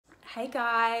Hey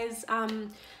guys,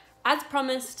 as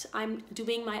promised, I'm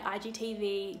doing my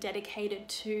IGTV dedicated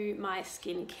to my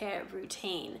skincare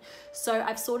routine. So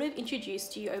I've sort of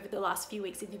introduced you over the last few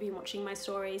weeks, if you've been watching my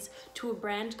stories, to a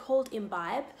brand called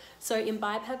Imbibe. So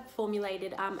Imbibe have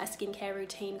formulated a skincare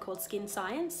routine called Skin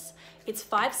Science. It's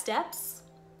 5 steps.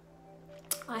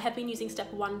 I have been using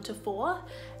step 1 to 4,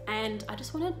 and I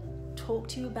just want to talk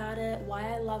to you about it, why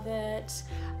I love it,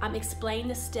 explain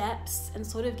the steps, and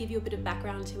sort of give you a bit of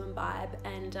background to Imbibe,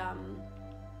 and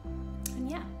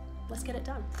yeah, let's get it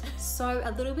done. So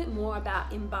a little bit more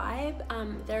about Imbibe.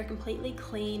 They're a completely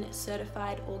clean,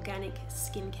 certified organic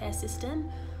skincare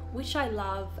system, which I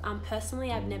love.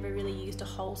 Personally, I've never really used a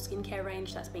whole skincare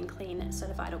range that's been clean,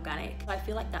 certified organic. I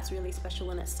feel like that's really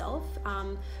special in itself.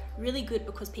 Really good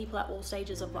because people at all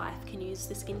stages of life can use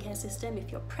the skincare system.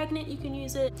 If you're pregnant, you can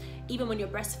use it. Even when you're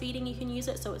breastfeeding, you can use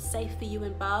it, so it's safe for you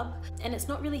and bub. And it's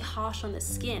not really harsh on the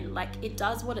skin. Like, it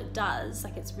does what it does.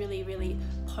 Like, it's really, really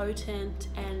potent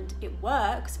and it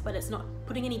works, but it's not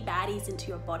putting any baddies into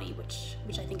your body,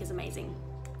 which I think is amazing.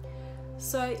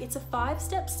 So it's a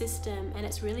 5-step system, and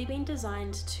it's really been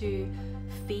designed to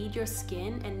feed your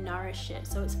skin and nourish it.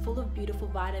 So it's full of beautiful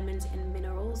vitamins and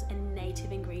minerals and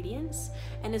native ingredients,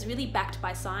 and is really backed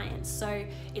by science. So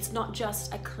it's not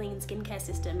just a clean skincare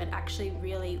system, it actually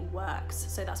really works.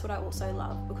 So that's what I also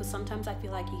love, because sometimes I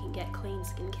feel like you can get clean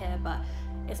skincare, but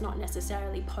it's not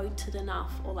necessarily potent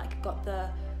enough or like got the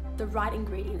right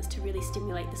ingredients to really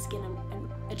stimulate the skin and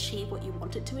achieve what you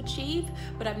want it to achieve.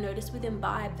 But I've noticed with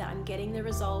Imbibe that I'm getting the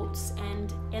results,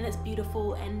 and it's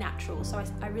beautiful and natural, so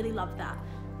I really love that.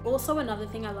 Also, another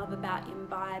thing I love about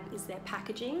Imbibe is their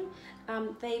packaging.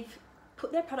 They've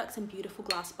put their products in beautiful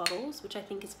glass bottles, which I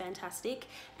think is fantastic,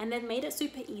 and they've made it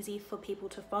super easy for people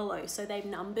to follow. So they've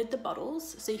numbered the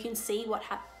bottles so you can see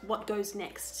what goes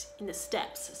next in the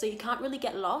steps, so you can't really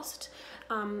get lost.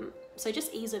 So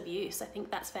just ease of use, I think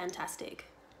that's fantastic.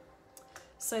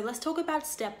 So let's talk about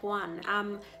step 1.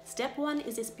 Step 1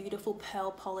 is this beautiful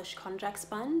pearl polish konjac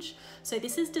sponge. So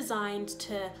this is designed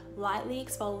to lightly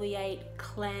exfoliate,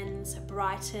 cleanse,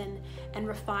 brighten, and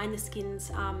refine the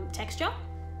skin's texture.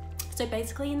 So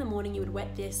basically in the morning you would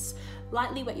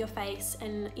lightly wet your face,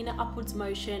 and in an upwards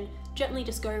motion, gently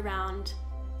just go around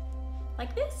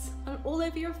like this, all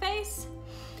over your face,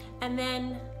 and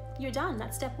then you're done.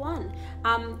 That's step 1.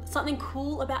 Something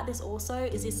cool about this also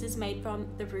is this is made from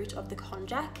the root of the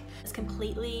konjac. It's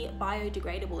completely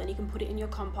biodegradable, and you can put it in your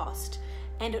compost,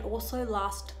 and it also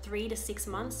lasts 3 to 6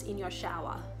 months in your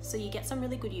shower, so you get some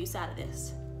really good use out of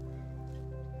this.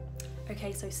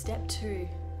 Okay, so step 2.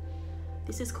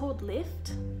 This is called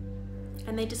Lift,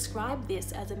 and they describe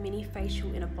this as a mini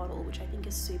facial in a bottle, which I think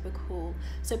is super cool.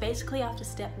 So basically after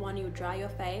step 1, you would dry your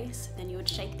face, then you would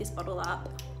shake this bottle up,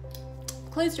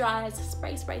 close your eyes,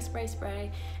 spray, spray, spray,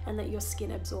 spray, and let your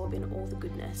skin absorb in all the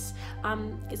goodness.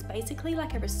 It's basically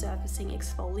like a resurfacing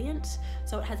exfoliant.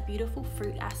 So it has beautiful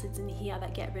fruit acids in here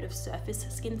that get rid of surface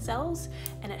skin cells,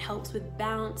 and it helps with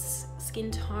bounce,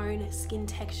 skin tone, skin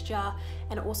texture,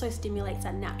 and it also stimulates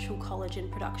that natural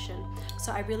collagen production.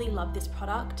 So I really love this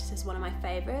product. This is one of my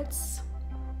favorites.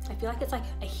 I feel like it's like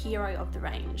a hero of the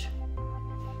range.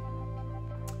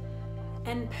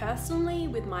 And personally,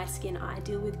 with my skin, I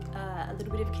deal with a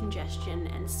little bit of congestion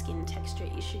and skin texture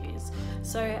issues.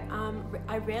 So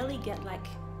I rarely get like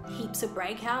heaps of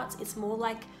breakouts. It's more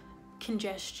like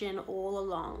congestion all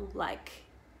along, like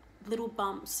little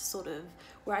bumps sort of,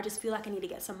 where I just feel like I need to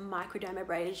get some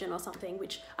microdermabrasion or something,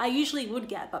 which I usually would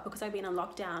get, but because I've been in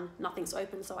lockdown, nothing's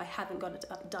open, so I haven't got it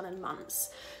done in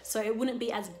months. So it wouldn't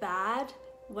be as bad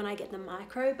when I get the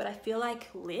micro, but I feel like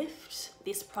Lift,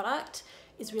 this product,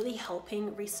 is really helping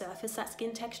resurface that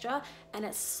skin texture, and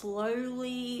it's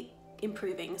slowly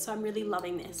improving. So I'm really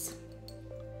loving this.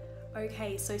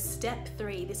 Okay, so step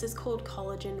 3, this is called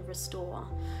Collagen Restore.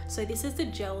 So this is the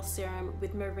gel serum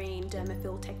with marine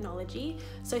dermafill technology.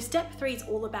 So step 3 is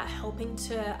all about helping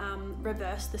to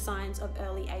reverse the signs of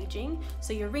early aging.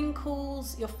 So your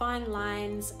wrinkles, your fine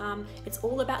lines, it's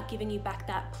all about giving you back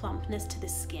that plumpness to the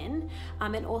skin,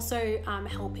 and also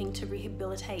helping to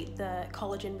rehabilitate the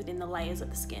collagen within the layers of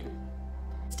the skin.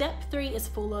 Step 3 is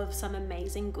full of some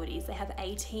amazing goodies. They have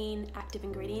 18 active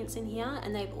ingredients in here,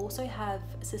 and they also have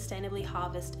sustainably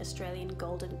harvested Australian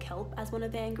golden kelp as one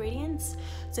of their ingredients.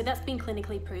 So that's been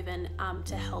clinically proven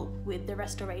to help with the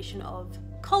restoration of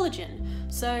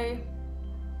collagen. So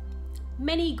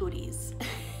many goodies.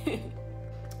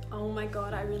 Oh my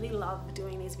god, I really love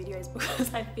doing these videos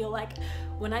because I feel like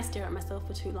when I stare at myself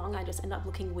for too long, I just end up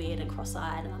looking weird and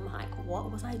cross-eyed, and I'm like,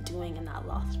 what was I doing in that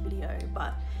last video?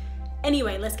 But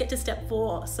anyway, let's get to step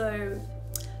 4. So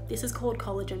This is called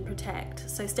Collagen Protect.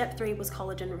 So step 3 was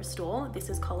Collagen Restore. This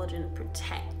is Collagen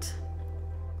Protect.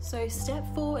 So step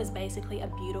 4 is basically a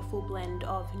beautiful blend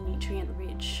of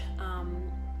nutrient-rich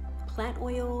plant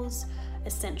oils,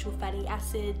 essential fatty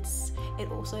acids. It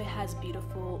also has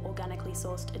beautiful organically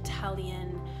sourced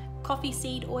Italian coffee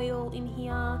seed oil in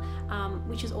here,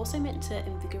 which is also meant to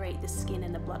invigorate the skin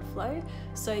and the blood flow.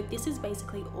 So this is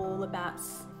basically all about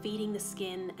feeding the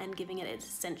skin and giving it its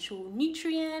essential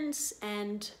nutrients.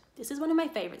 And this is one of my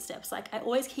favorite steps. Like I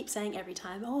always keep saying every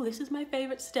time, oh, this is my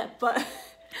favorite step, but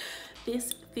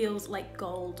this feels like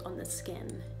gold on the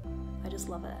skin. I just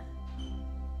love it.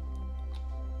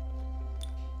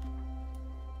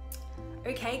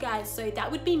 Okay guys, so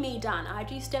that would be me done. I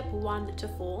do step 1 to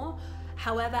 4.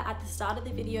 However, at the start of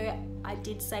the video, I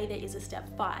did say there is a step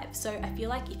 5. So I feel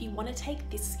like if you want to take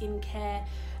this skincare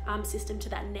system to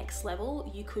that next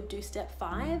level, you could do step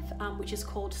 5, which is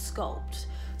called Sculpt.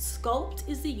 Sculpt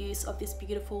is the use of this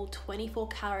beautiful 24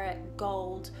 karat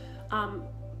gold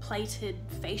plated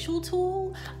facial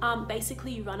tool.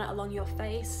 Basically you run it along your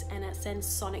face and it sends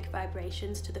sonic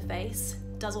vibrations to the face,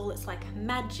 does all its like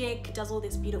magic, does all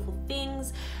these beautiful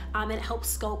things, and it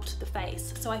helps sculpt the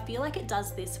face. So I feel like it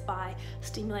does this by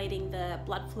stimulating the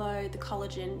blood flow, the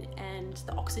collagen and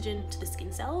the oxygen to the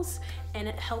skin cells, and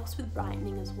it helps with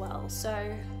brightening as well.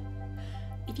 So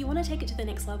if you want to take it to the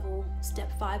next level,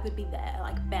 step 5 would be there,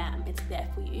 like bam, it's there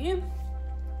for you.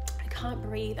 Can't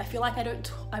breathe. I feel like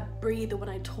I breathe when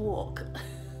I talk.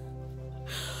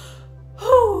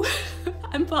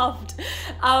 I'm pumped.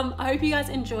 I hope you guys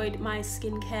enjoyed my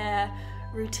skincare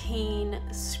routine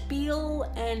spiel,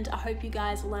 and I hope you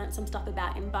guys learned some stuff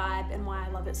about Imbibe and why I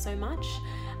love it so much.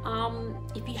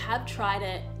 If you have tried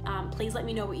it, please let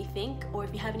me know what you think, or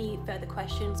if you have any further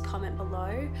questions, comment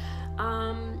below.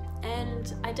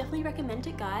 And I definitely recommend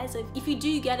it, guys. If you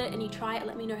do get it and you try it,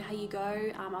 let me know how you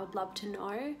go. I would love to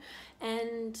know.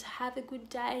 And have a good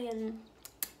day, and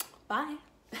bye.